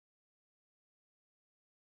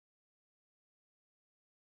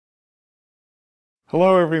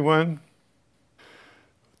Hello everyone.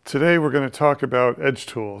 Today we're going to talk about edge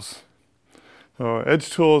tools. Edge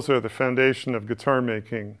tools are the foundation of guitar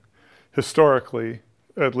making, historically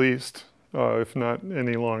at least, if not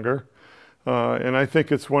any longer. And I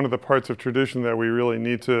think it's one of the parts of tradition that we really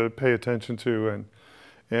need to pay attention to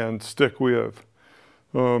and stick with.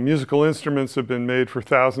 Musical instruments have been made for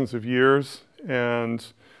thousands of years, and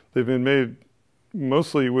they've been made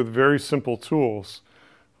mostly with very simple tools.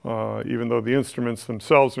 Even though the instruments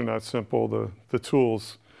themselves are not simple, the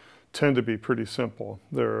tools tend to be pretty simple.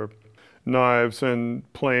 There are knives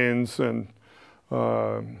and planes and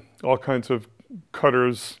all kinds of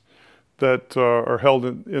cutters that are held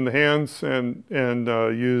in the hands and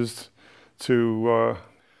used to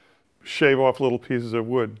shave off little pieces of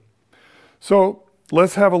wood. So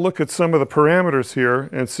let's have a look at some of the parameters here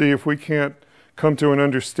and see if we can't come to an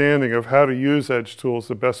understanding of how to use edge tools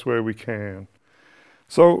the best way we can.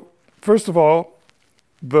 So first of all,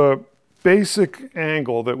 the basic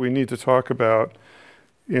angle that we need to talk about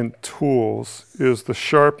in tools is the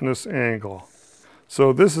sharpness angle.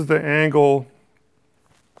 So this is the angle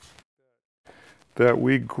that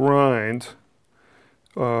we grind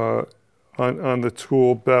on the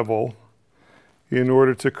tool bevel in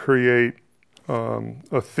order to create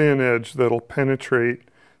a thin edge that'll penetrate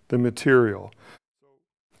the material.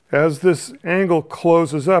 As this angle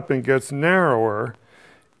closes up and gets narrower,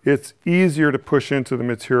 it's easier to push into the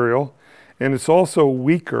material, and it's also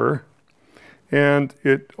weaker, and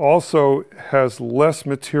it also has less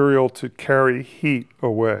material to carry heat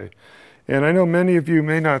away. And I know many of you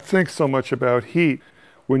may not think so much about heat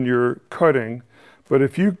when you're cutting, but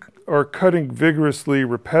if you are cutting vigorously,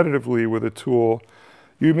 repetitively with a tool,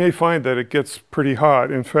 you may find that it gets pretty hot.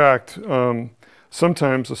 In fact,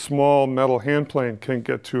 sometimes a small metal hand plane can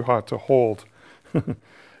get too hot to hold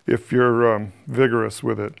if you're vigorous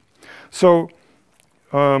with it. So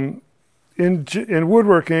in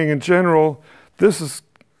woodworking in general, this is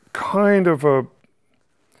kind of a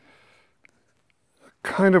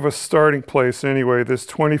starting place anyway, this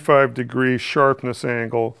 25-degree sharpness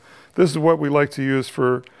angle. This is what we like to use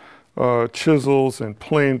for chisels and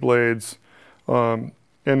plane blades, and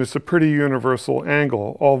it's a pretty universal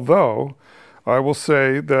angle, although I will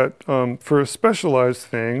say that for specialized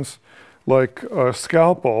things like a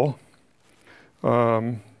scalpel or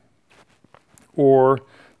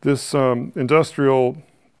this industrial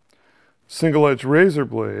single-edge razor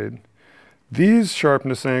blade, these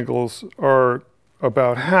sharpness angles are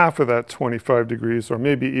about half of that 25 degrees, or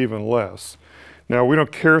maybe even less. Now, we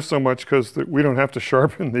don't care so much because we don't have to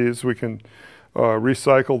sharpen these. We can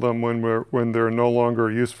recycle them when they're no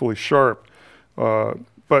longer usefully sharp.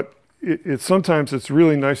 But sometimes it's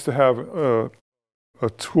really nice to have a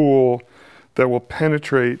tool that will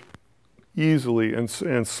penetrate easily and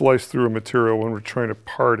slice through a material when we're trying to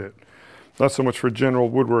part it. Not so much for general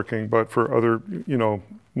woodworking, but for other,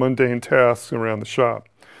 mundane tasks around the shop.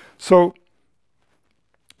 So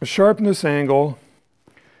a sharpness angle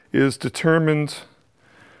is determined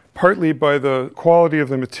partly by the quality of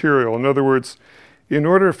the material. In other words, in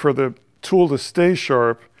order for the tool to stay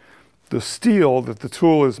sharp, the steel that the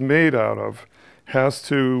tool is made out of has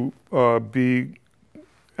to be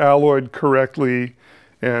alloyed correctly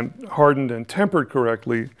and hardened and tempered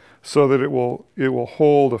correctly so that it will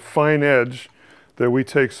hold a fine edge that we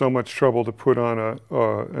take so much trouble to put on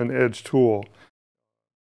an edge tool.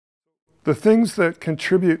 The things that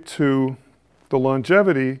contribute to the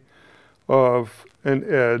longevity of an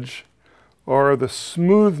edge are the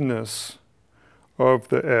smoothness of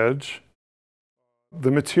the edge,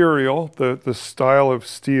 the material, the style of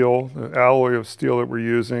steel, the alloy of steel that we're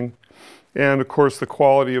using, and of course the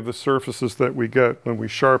quality of the surfaces that we get when we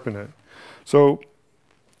sharpen it. So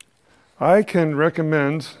I can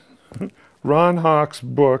recommend Ron Hawk's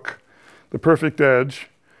book, The Perfect Edge,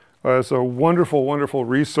 as a wonderful, wonderful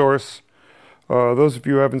resource. Those of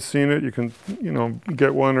you who haven't seen it, you can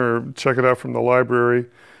get one or check it out from the library.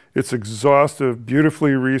 It's exhaustive,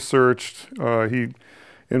 beautifully researched. He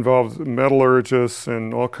involves metallurgists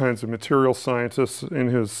and all kinds of material scientists in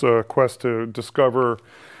his quest to discover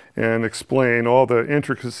and explain all the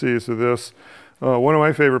intricacies of this. One of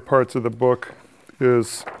my favorite parts of the book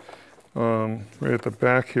is right at the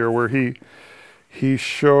back here, where he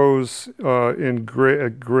shows in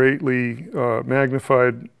greatly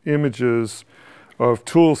magnified images of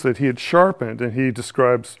tools that he had sharpened, and he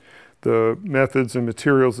describes the methods and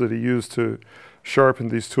materials that he used to sharpen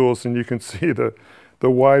these tools, and you can see the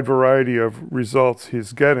wide variety of results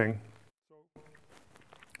he's getting.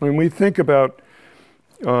 When we think about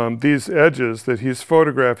these edges that he's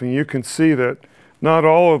photographing, you can see that not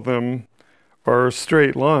all of them are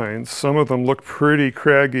straight lines. Some of them look pretty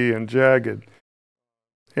craggy and jagged.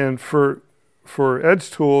 And for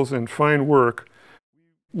edge tools and fine work,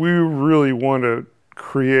 we really want to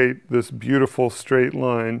create this beautiful straight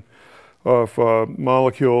line of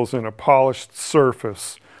molecules and a polished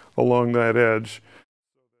surface along that edge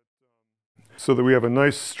so that we have a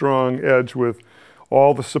nice strong edge with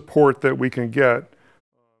all the support that we can get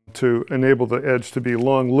to enable the edge to be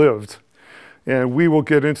long-lived. And we will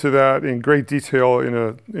get into that in great detail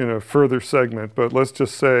in a further segment, but let's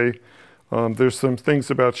just say there's some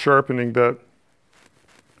things about sharpening that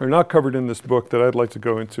are not covered in this book that I'd like to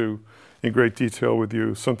go into in great detail with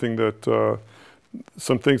you, some things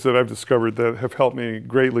that I've discovered that have helped me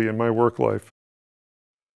greatly in my work life.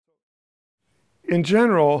 In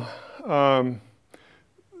general,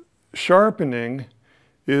 sharpening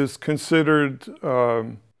is considered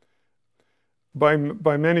by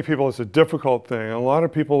many people as a difficult thing. A lot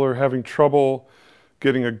of people are having trouble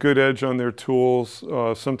getting a good edge on their tools.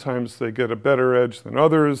 Sometimes they get a better edge than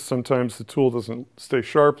others. Sometimes the tool doesn't stay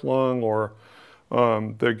sharp long, or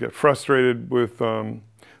they get frustrated with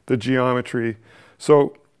the geometry.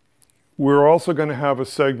 So we're also going to have a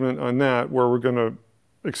segment on that where we're going to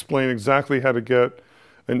explain exactly how to get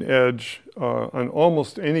an edge on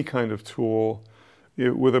almost any kind of tool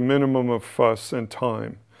with a minimum of fuss and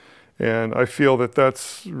time. And I feel that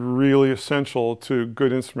that's really essential to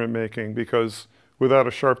good instrument making, because without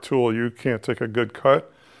a sharp tool, you can't take a good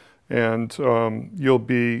cut, and you'll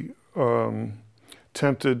be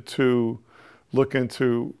tempted to look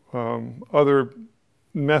into other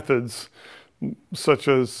methods, such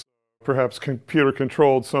as perhaps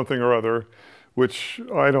computer-controlled something or other, which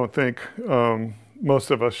I don't think most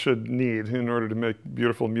of us should need in order to make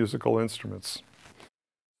beautiful musical instruments.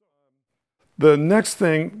 The next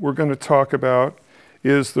thing we're going to talk about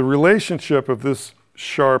is the relationship of this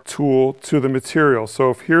sharp tool to the material.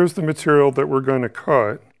 So if here's the material that we're going to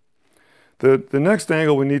cut, the next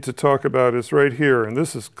angle we need to talk about is right here, and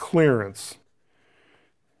this is clearance.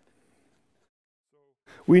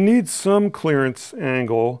 We need some clearance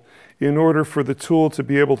angle in order for the tool to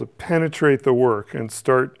be able to penetrate the work and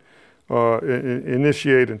start,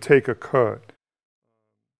 initiate and take a cut.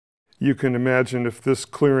 You can imagine if this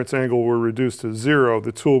clearance angle were reduced to 0,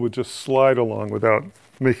 the tool would just slide along without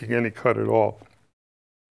making any cut at all.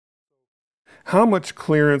 How much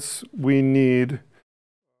clearance we need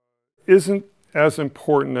isn't as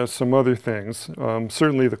important as some other things.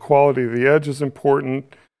 Certainly the quality of the edge is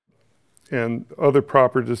important, and other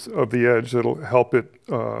properties of the edge that'll help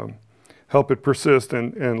it persist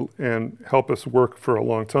and help us work for a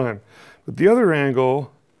long time. But the other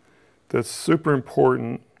angle that's super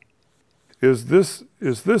important is this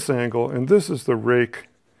angle, and this is the rake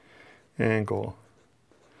angle.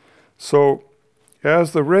 So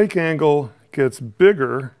as the rake angle gets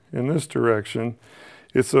bigger in this direction,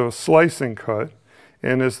 it's a slicing cut,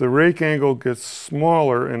 and as the rake angle gets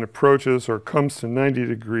smaller and approaches or comes to 90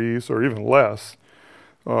 degrees or even less,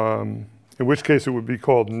 in which case it would be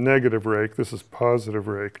called negative rake. This is positive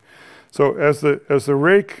rake. So as the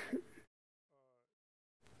rake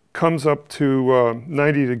comes up to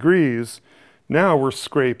 90 degrees, now we're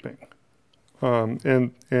scraping.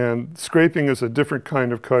 And scraping is a different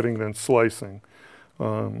kind of cutting than slicing.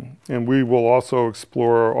 And we will also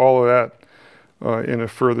explore all of that in a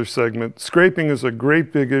further segment. Scraping is a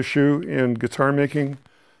great big issue in guitar making.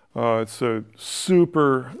 It's a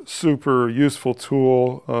super, super useful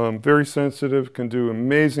tool, very sensitive, can do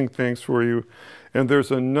amazing things for you. And there's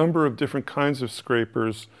a number of different kinds of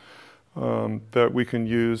scrapers that we can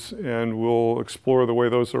use, and we'll explore the way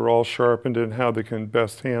those are all sharpened and how they can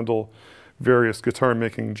best handle various guitar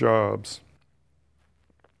making jobs.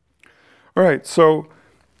 All right, so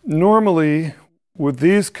normally with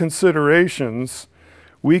these considerations,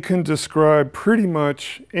 we can describe pretty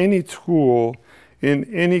much any tool in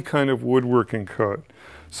any kind of woodworking cut.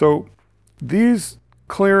 So these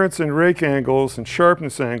clearance and rake angles and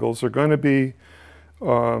sharpness angles are going to be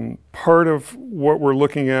part of what we're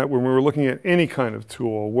looking at when we're looking at any kind of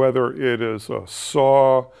tool, whether it is a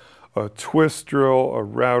saw, a twist drill, a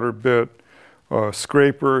router bit, a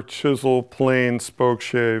scraper, chisel, plane, spoke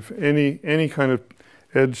shave, any kind of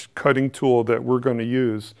edge cutting tool that we're going to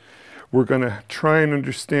use. We're going to try and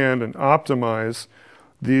understand and optimize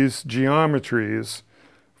these geometries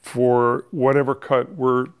for whatever cut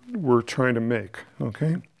we're trying to make,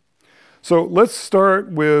 okay? So let's start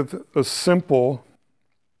with a simple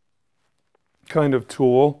kind of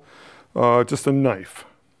tool, just a knife,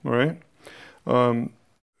 all right?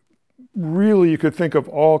 Really, you could think of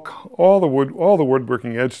all the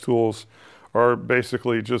woodworking edge tools are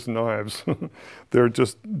basically just knives. They're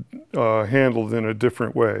just handled in a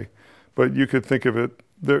different way. But you could think of it,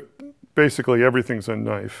 basically everything's a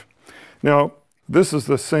knife. Now, this is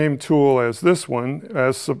the same tool as this one.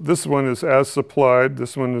 This one is as supplied.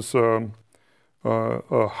 This one is a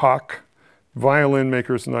Hock violin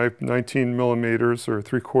maker's knife, 19 millimeters or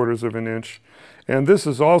 3/4 of an inch. And this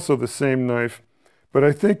is also the same knife, but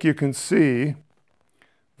I think you can see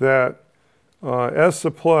that as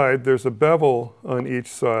supplied, there's a bevel on each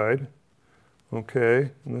side.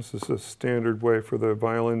 Okay, and this is a standard way for the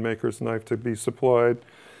violin maker's knife to be supplied.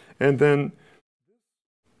 And then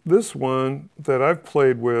this one that I've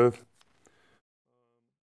played with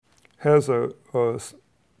has a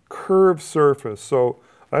curved surface. So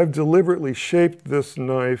I've deliberately shaped this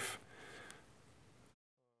knife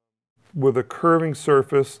with a curving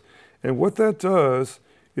surface. And what that does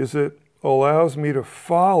is it allows me to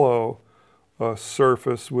follow a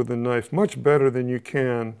surface with a knife much better than you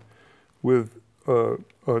can with a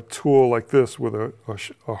tool like this with a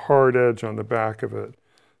hard edge on the back of it.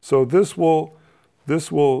 So this will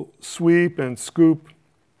sweep and scoop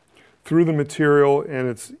through the material, and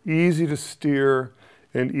it's easy to steer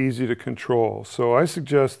and easy to control. So I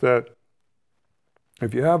suggest that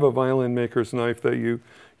if you have a violin maker's knife, that you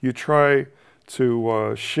try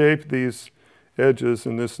to shape these edges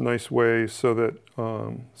in this nice way so that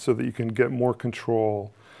you can get more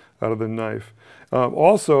control out of the knife.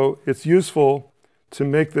 Also, it's useful to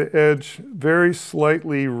make the edge very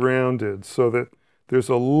slightly rounded so that there's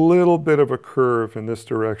a little bit of a curve in this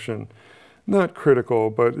direction. Not critical,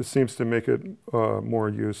 but it seems to make it more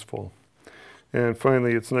useful. And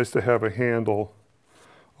finally, it's nice to have a handle,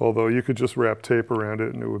 although you could just wrap tape around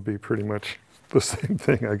it and it would be pretty much the same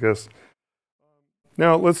thing, I guess.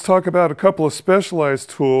 Now, let's talk about a couple of specialized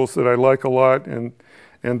tools that I like a lot and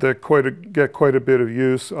that get quite a bit of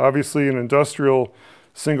use. Obviously, an industrial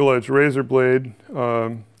single-edge razor blade.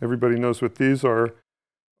 Everybody knows what these are.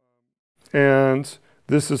 And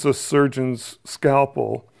this is a surgeon's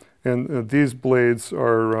scalpel. And these blades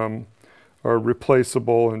are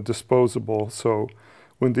replaceable and disposable. So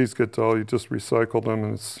when these get dull, you just recycle them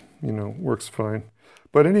and it's, works fine.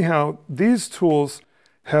 But anyhow, these tools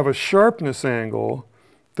have a sharpness angle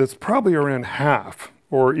that's probably around half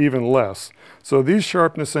or even less. So these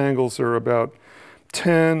sharpness angles are about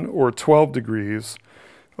 10 or 12 degrees.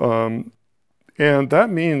 And that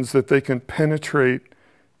means that they can penetrate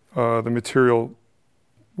the material,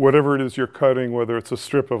 whatever it is you're cutting, whether it's a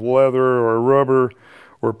strip of leather or rubber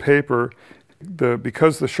or paper.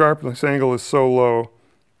 Because the sharpness angle is so low,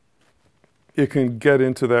 it can get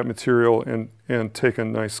into that material and take a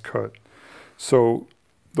nice cut. So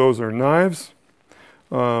those are knives.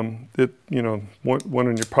 One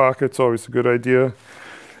in your pocket's always a good idea.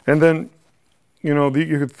 And then, you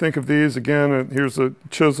could think of these again. Here's a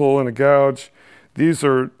chisel and a gouge. These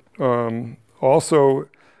are also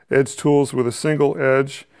edge tools with a single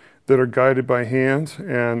edge that are guided by hand.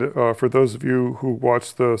 And for those of you who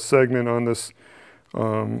watched the segment on this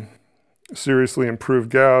seriously improved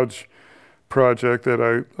gouge project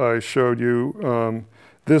that I showed you,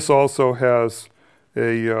 this also has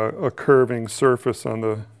a curving surface on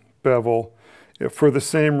the bevel for the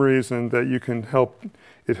same reason that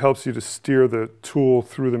it helps you to steer the tool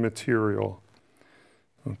through the material.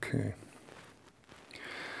 Okay.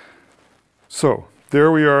 So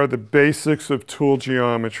there we are, the basics of tool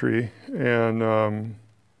geometry. And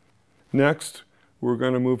next, we're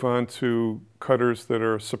going to move on to cutters that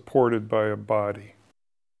are supported by a body.